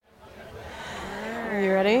Are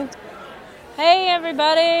you ready? Hey,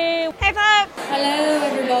 everybody. Hey, Pop. Hello,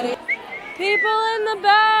 everybody. People in the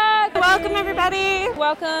back. Welcome, everybody.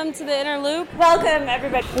 Welcome to the Inner Loop. Welcome,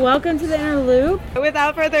 everybody. Welcome to the Inner Loop.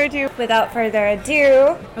 Without further ado.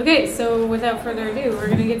 Okay, so without further ado, we're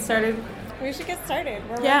going to get started. We should get started.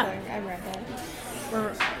 We're Yeah. rambling. I'm rambling.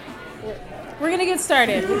 We're going to get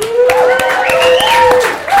started.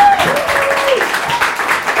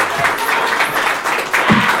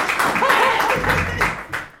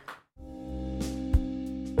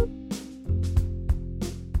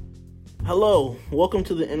 Hello, welcome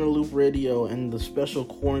to the Inner Loop Radio and the special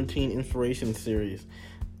Quarantine Inspiration Series.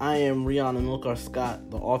 I am Rion Amilcar Scott,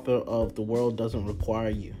 the author of The World Doesn't Require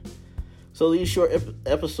You. So these short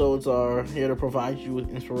episodes are here to provide you with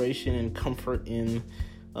inspiration and comfort in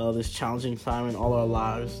this challenging time in all our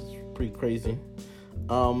lives. It's pretty crazy.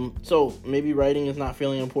 So maybe writing is not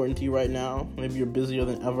feeling important to you right now. Maybe you're busier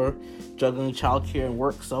than ever, juggling childcare and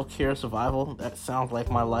work, self-care, survival. That sounds like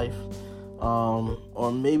my life.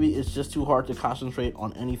 Or maybe it's just too hard to concentrate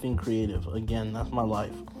on anything creative. Again, that's my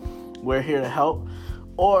life. We're here to help,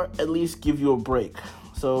 or at least give you a break.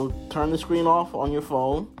 So turn the screen off on your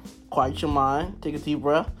phone, quiet your mind, take a deep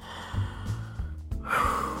breath,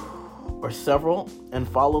 or several, and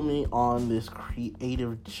follow me on this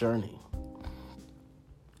creative journey.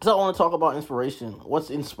 So I want to talk about inspiration. What's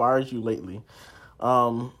inspired you lately?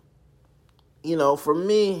 For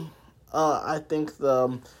me, I think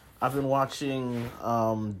I've been watching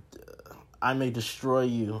I May Destroy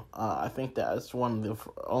You. I think that's one of the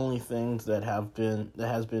only things that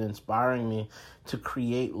has been inspiring me to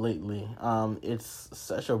create lately. It's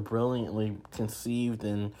such a brilliantly conceived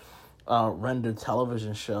and rendered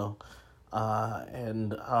television show,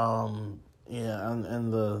 and the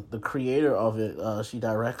creator of it, she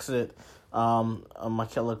directs it.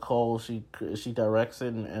 Michaela Cole, she directs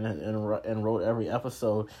it and wrote every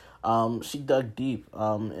episode. She dug deep.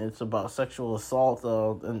 It's about sexual assault,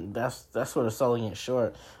 and that's sort of selling it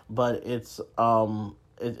short. But it's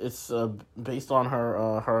based on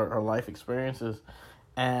her life experiences,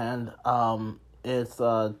 and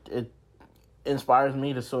it inspires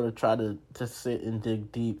me to sort of try to sit and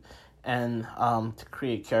dig deep, and to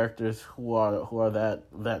create characters who are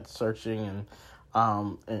that searching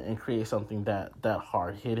and create something that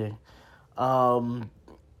hard hitting.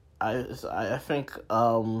 I think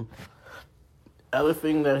other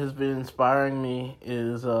thing that has been inspiring me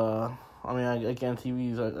is TV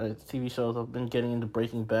shows. I've been getting into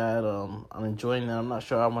Breaking Bad. I'm enjoying that. I'm not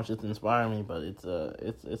sure how much it's inspiring me, but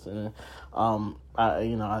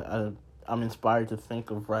I'm inspired to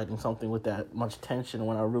think of writing something with that much tension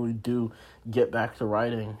when I really do get back to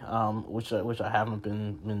writing, which I haven't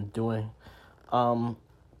been doing. I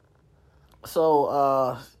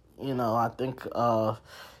think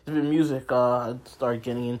it's been music. I started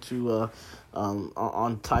getting into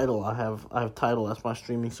on Tidal. I have Tidal. That's my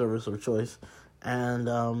streaming service of choice, and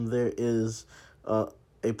there is a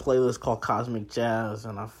playlist called Cosmic Jazz,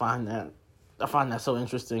 and I find that so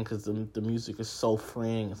interesting because the music is so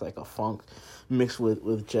freeing. It's like a funk mixed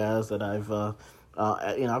with jazz that I've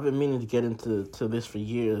been meaning to get into this for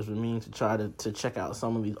years. Been meaning to try to check out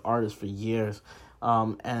some of these artists for years,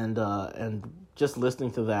 and just listening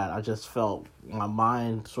to that, I just felt my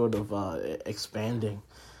mind sort of expanding.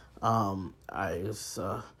 Another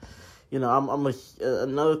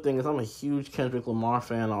thing is I'm a huge Kendrick Lamar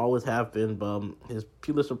fan. I always have been, but his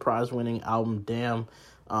Pulitzer Prize winning album Damn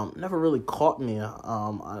never really caught me.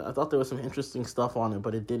 I thought there was some interesting stuff on it,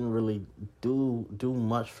 but it didn't really do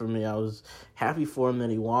much for me. I was happy for him that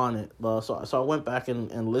he won it, so I went back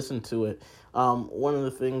and listened to it. One of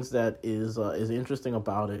the things that is interesting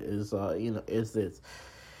about it is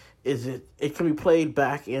it can be played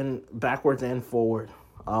backwards and forward.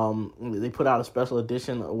 They put out a special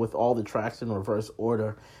edition with all the tracks in reverse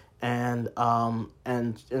order, and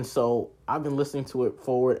so I've been listening to it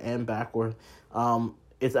forward and backward.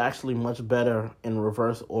 It's actually much better in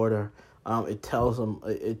reverse order. It tells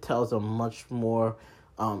a much more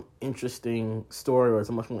interesting story, or it's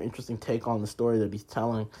a much more interesting take on the story that he's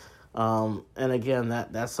telling. And again,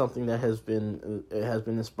 that's something that has been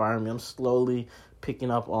inspiring me. I'm slowly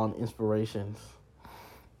picking up on inspirations.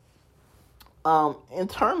 In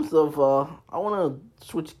terms of, I want to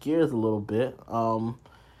switch gears a little bit.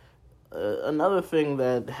 Another thing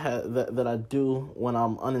that I do when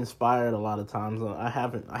I'm uninspired a lot of times, I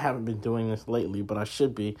haven't been doing this lately, but I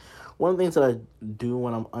should be. One of the things that I do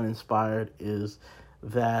when I'm uninspired is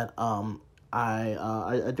that I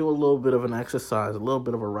do a little bit of an exercise, a little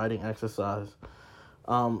bit of a writing exercise.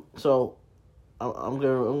 So I'm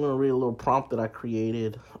gonna read a little prompt that I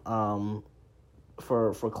created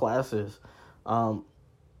for classes. Um,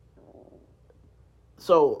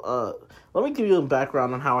 let me give you a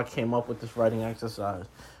background on how I came up with this writing exercise.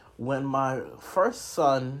 When my first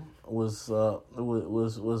son was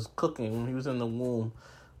cooking, when he was in the womb,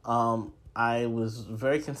 I was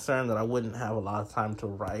very concerned that I wouldn't have a lot of time to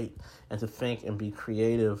write and to think and be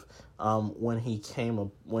creative when he came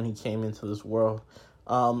into this world.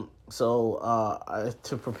 To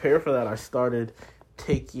prepare for that, I started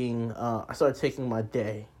taking my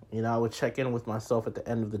day. I would check in with myself at the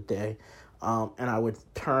end of the day, and I would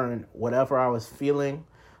turn whatever I was feeling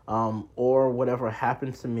or whatever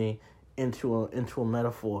happened to me into a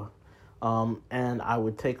metaphor. And I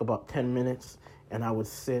would take about 10 minutes, and I would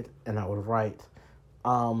sit and I would write,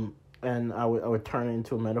 and I would turn it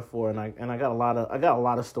into a metaphor, and I got a lot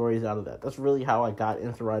of stories out of that. That's really how I got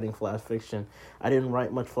into writing flash fiction. I didn't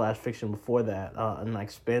write much flash fiction before that, and I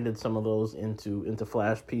expanded some of those into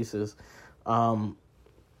flash pieces,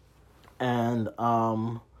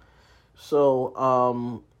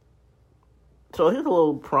 So here's a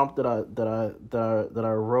little prompt that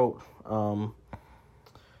I wrote.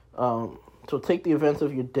 So take the events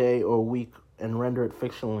of your day or week and render it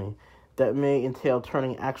fictionally. That may entail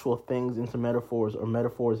turning actual things into metaphors or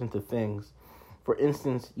metaphors into things. For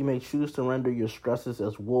instance, you may choose to render your stresses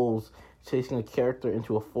as wolves chasing a character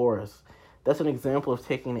into a forest. That's an example of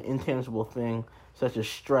taking an intangible thing such as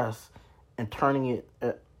stress and turning it.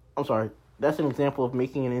 That's an example of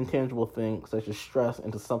making an intangible thing such as stress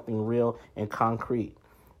into something real and concrete,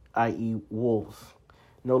 i.e. wolves.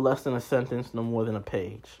 No less than a sentence, no more than a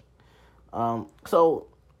page. So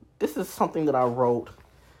this is something that I wrote.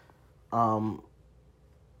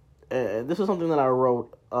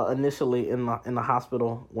 Initially in the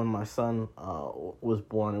hospital when my son was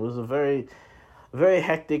born. It was a very, very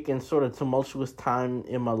hectic and sort of tumultuous time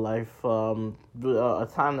in my life. A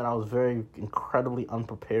time that I was very incredibly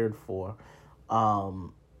unprepared for. There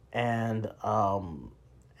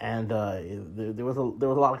was a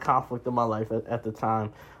lot of conflict in my life at the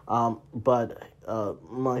time. But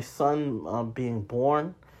my son being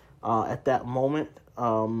born at that moment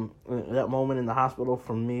in the hospital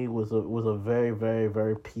for me was a very, very,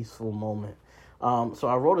 very peaceful moment. So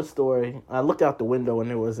I wrote a story. I looked out the window and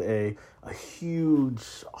there was a huge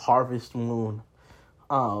harvest moon.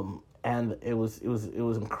 And it was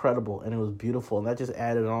incredible and it was beautiful, and that just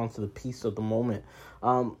added on to the peace of the moment.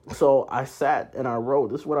 So I sat and I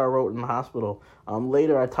wrote. This is what I wrote in the hospital.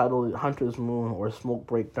 Later I titled it Hunter's Moon, or Smoke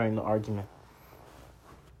Break During the Argument.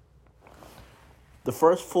 The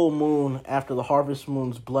first full moon after the harvest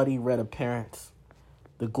moon's bloody red appearance.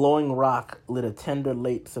 The glowing rock lit a tender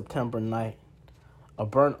late September night. A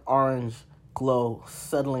burnt orange glow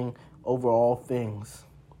settling over all things.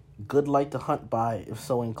 Good light to hunt by if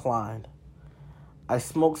so inclined. I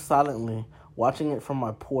smoke silently, watching it from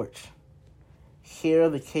my porch. Here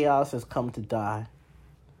the chaos has come to die.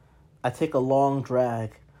 I take a long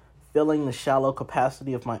drag, filling the shallow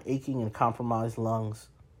capacity of my aching and compromised lungs.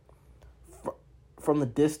 From the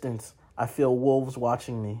distance, I feel wolves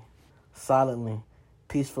watching me, silently,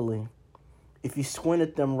 peacefully. If you squint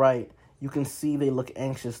at them right, you can see they look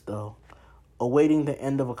anxious though, awaiting the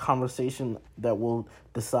end of a conversation that will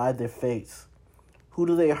decide their fates. Who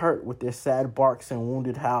do they hurt with their sad barks and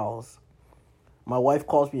wounded howls? My wife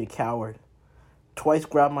calls me a coward. Twice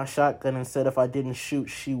grabbed my shotgun and said if I didn't shoot,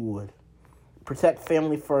 she would. Protect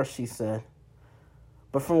family first, she said.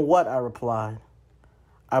 But from what, I replied.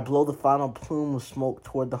 I blow the final plume of smoke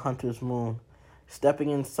toward the hunter's moon. Stepping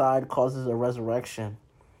inside causes a resurrection.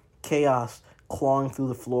 Chaos clawing through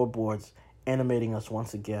the floorboards, animating us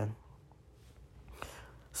once again.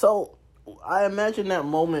 So I imagine that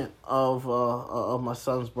moment of my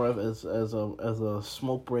son's birth as a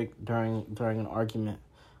smoke break during an argument,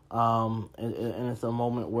 and it's a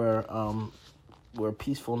moment where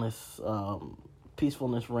peacefulness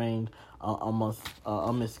reigned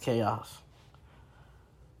amidst chaos.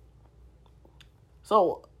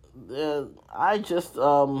 So I just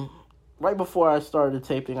right before I started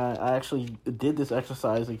taping, I actually did this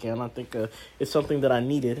exercise again. I think it's something that I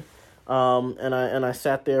needed. And I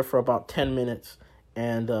sat there for about 10 minutes,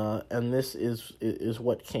 and this is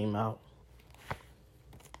what came out.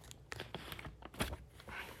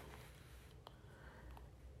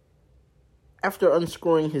 After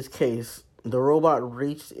unscrewing his case, the robot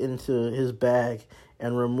reached into his bag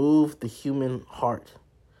and removed the human heart.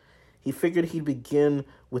 He figured he'd begin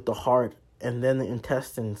with the heart and then the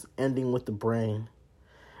intestines, ending with the brain.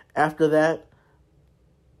 After that,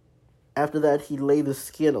 he laid the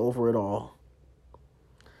skin over it all.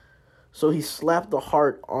 So he slapped the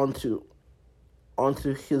heart onto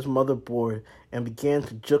his motherboard and began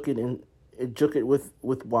to juk it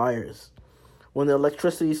with wires. When the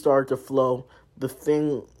electricity started to flow, the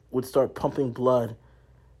thing would start pumping blood.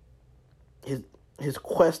 His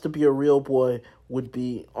quest to be a real boy would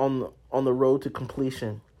be on the road to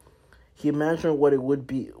completion. He imagined what it would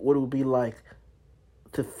be like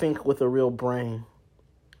to think with a real brain.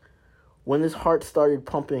 When his heart started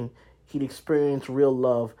pumping, he'd experience real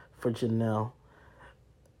love for Janelle.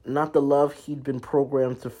 Not the love he'd been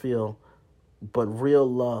programmed to feel, but real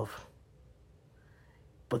love.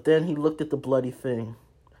 But then he looked at the bloody thing,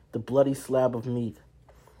 the bloody slab of meat.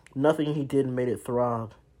 Nothing he did made it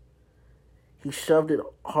throb. He shoved it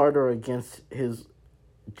harder against his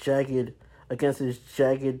jagged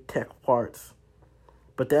tech parts.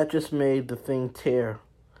 But that just made the thing tear,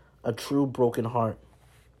 a true broken heart.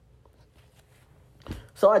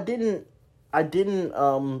 So I didn't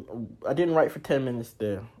write for 10 minutes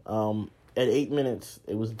there. At 8 minutes,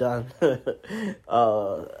 it was done. That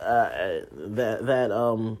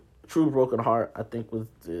true broken heart, I think, was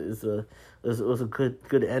a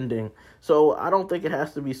good ending. So I don't think it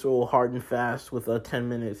has to be so hard and fast with 10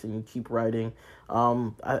 minutes and you keep writing.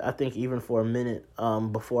 I think even for a minute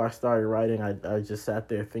before I started writing, I just sat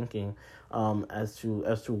there thinking as to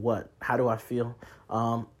how do I feel?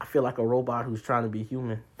 I feel like a robot who's trying to be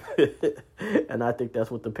human, and I think that's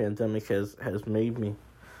what the pandemic has made me.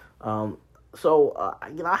 I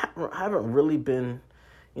haven't really been,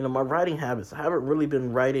 my writing habits. I haven't really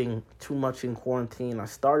been writing too much in quarantine. I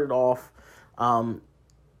started off,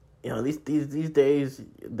 these days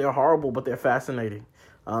they're horrible, but they're fascinating.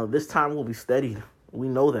 This time will be steadied. We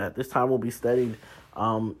know that this time will be steadied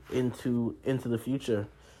into the future.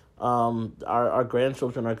 Our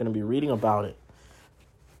grandchildren are going to be reading about it.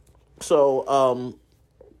 So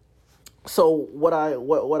what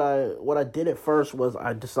I did at first was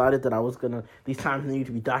I decided that these times needed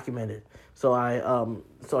to be documented. So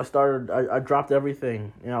I dropped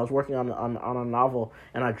everything. I was working on a novel,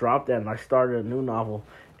 and I dropped that, and I started a new novel,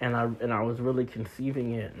 and I was really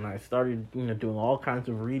conceiving it, and I started doing all kinds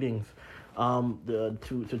of readings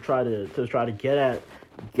to try to get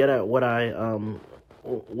at what I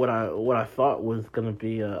thought was going to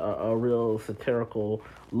be a real satirical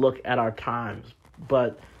look at our times.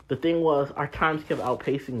 But the thing was, our times kept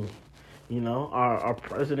outpacing me. Our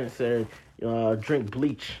president said, drink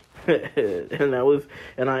bleach. My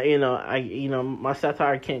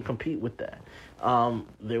satire can't compete with that.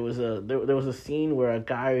 There was a scene where a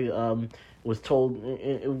guy was told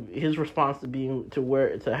his response to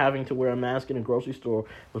having to wear a mask in a grocery store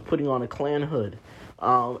was putting on a Klan hood.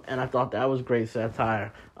 And I thought that was great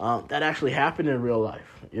satire. That actually happened in real life,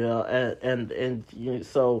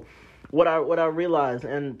 so what I realized,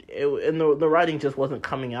 and the writing just wasn't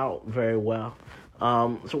coming out very well.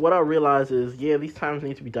 So what I realized is, these times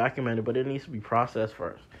need to be documented, but it needs to be processed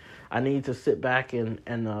first. I need to sit back and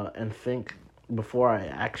think before I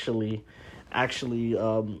actually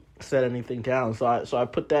set anything down. So I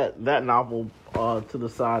put that novel to the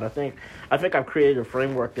side. I think I've created a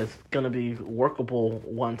framework that's going to be workable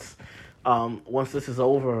once this is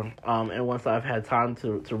over, and once I've had time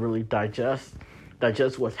to really digest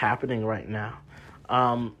what's happening right now.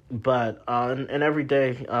 But every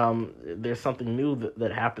day there's something new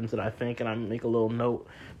that happens that I think, and I make a little note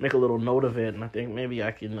of it, and I think maybe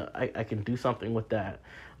I can do something with that.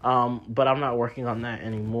 But I'm not working on that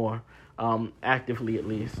anymore. Actively, at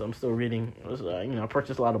least. I'm still reading. I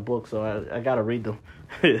purchased a lot of books, so I got to read them.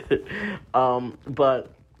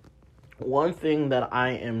 But one thing that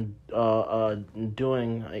I am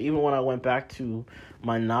doing, even when I went back to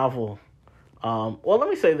my novel, let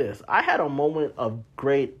me say this. I had a moment of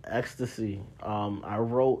great ecstasy. I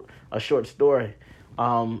wrote a short story,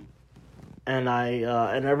 and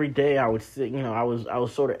every day I would sit. I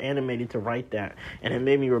was sort of animated to write that, and it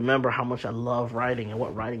made me remember how much I love writing and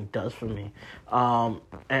what writing does for me. And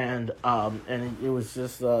it was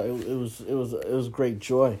just it was great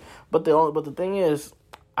joy. But the thing is,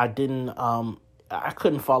 I couldn't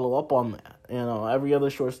follow up on that. Every other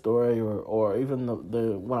short story or even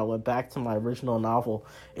the when I went back to my original novel,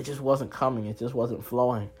 it just wasn't coming. It just wasn't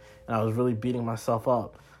flowing, and I was really beating myself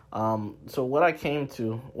up. So what I came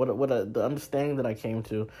to, the understanding that I came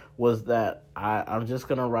to was that I'm just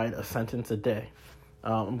gonna write a sentence a day.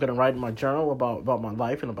 I'm gonna write in my journal about my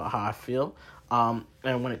life and about how I feel. And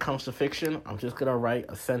when it comes to fiction, I'm just gonna write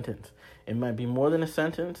a sentence. It might be more than a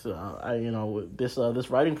sentence. This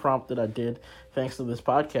writing prompt that I did, thanks to this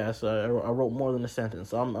podcast, I wrote more than a sentence.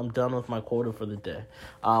 So I'm done with my quota for the day.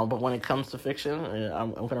 But when it comes to fiction,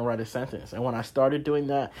 I'm gonna write a sentence. And when I started doing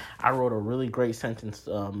that, I wrote a really great sentence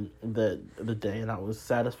the day, and I was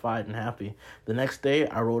satisfied and happy. The next day,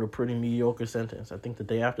 I wrote a pretty mediocre sentence. I think the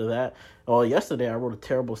day after that, yesterday, I wrote a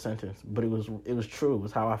terrible sentence, but it was true. It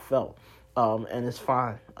was how I felt. And it's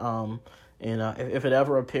fine. If it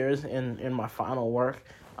ever appears in my final work,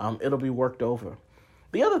 it'll be worked over.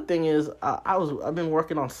 The other thing is, I've been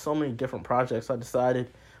working on so many different projects. I decided,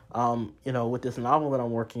 with this novel that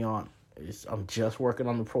I'm working on, I'm just working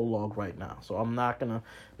on the prologue right now. So I'm not gonna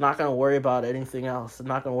worry about anything else. I'm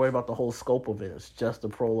not gonna worry about the whole scope of it. It's just the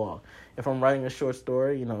prologue. If I'm writing a short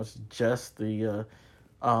story, it's just it's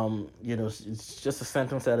just a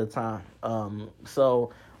sentence at a time.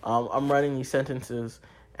 I'm writing these sentences,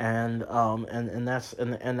 and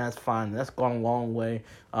that's fine. That's gone a long way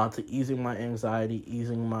to easing my anxiety,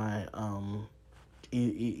 easing my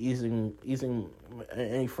easing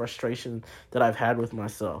any frustration that I've had with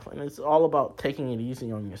myself. And it's all about taking it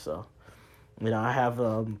easy on yourself. I have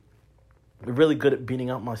really good at beating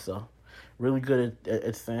up myself. Really good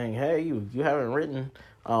at saying, hey, you haven't written.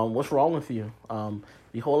 What's wrong with you?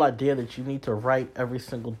 The whole idea that you need to write every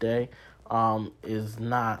single day is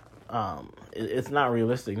not it's not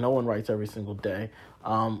realistic. No one writes every single day,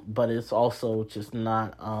 but it's also just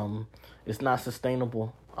not it's not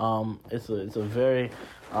sustainable. It's a very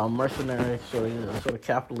mercenary sort of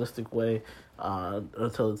capitalistic way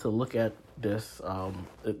to look at this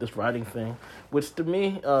writing thing, which to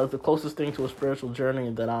me is the closest thing to a spiritual journey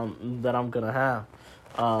that I'm gonna have.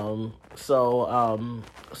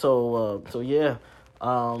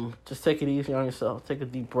 Just take it easy on yourself. Take a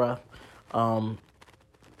deep breath.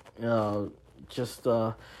 Just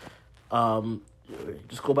go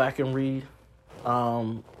back and read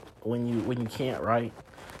when you can't write.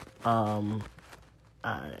 I've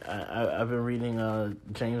been reading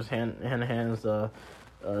James Hanahan's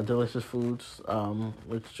Delicious Foods,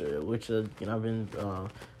 which I've been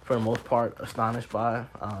for the most part astonished by.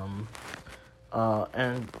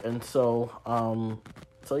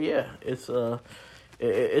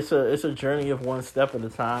 It's a journey of one step at a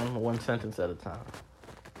time, one sentence at a time.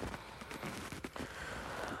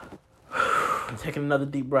 Taking another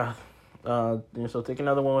deep breath. So take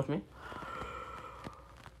another one with me.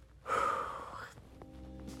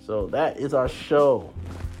 So that is our show.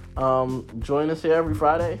 Join us here every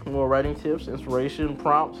Friday. More writing tips, inspiration,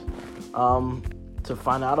 prompts. To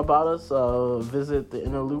find out about us, visit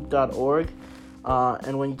theinnerloop.org.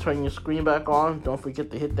 And when you turn your screen back on, don't forget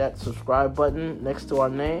to hit that subscribe button next to our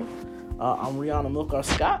name. I'm Rion Amilcar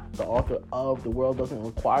Scott, the author of The World Doesn't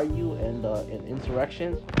Require You and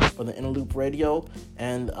Insurrections for the Inner Loop Radio.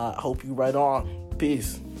 And I hope you write on.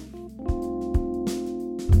 Peace.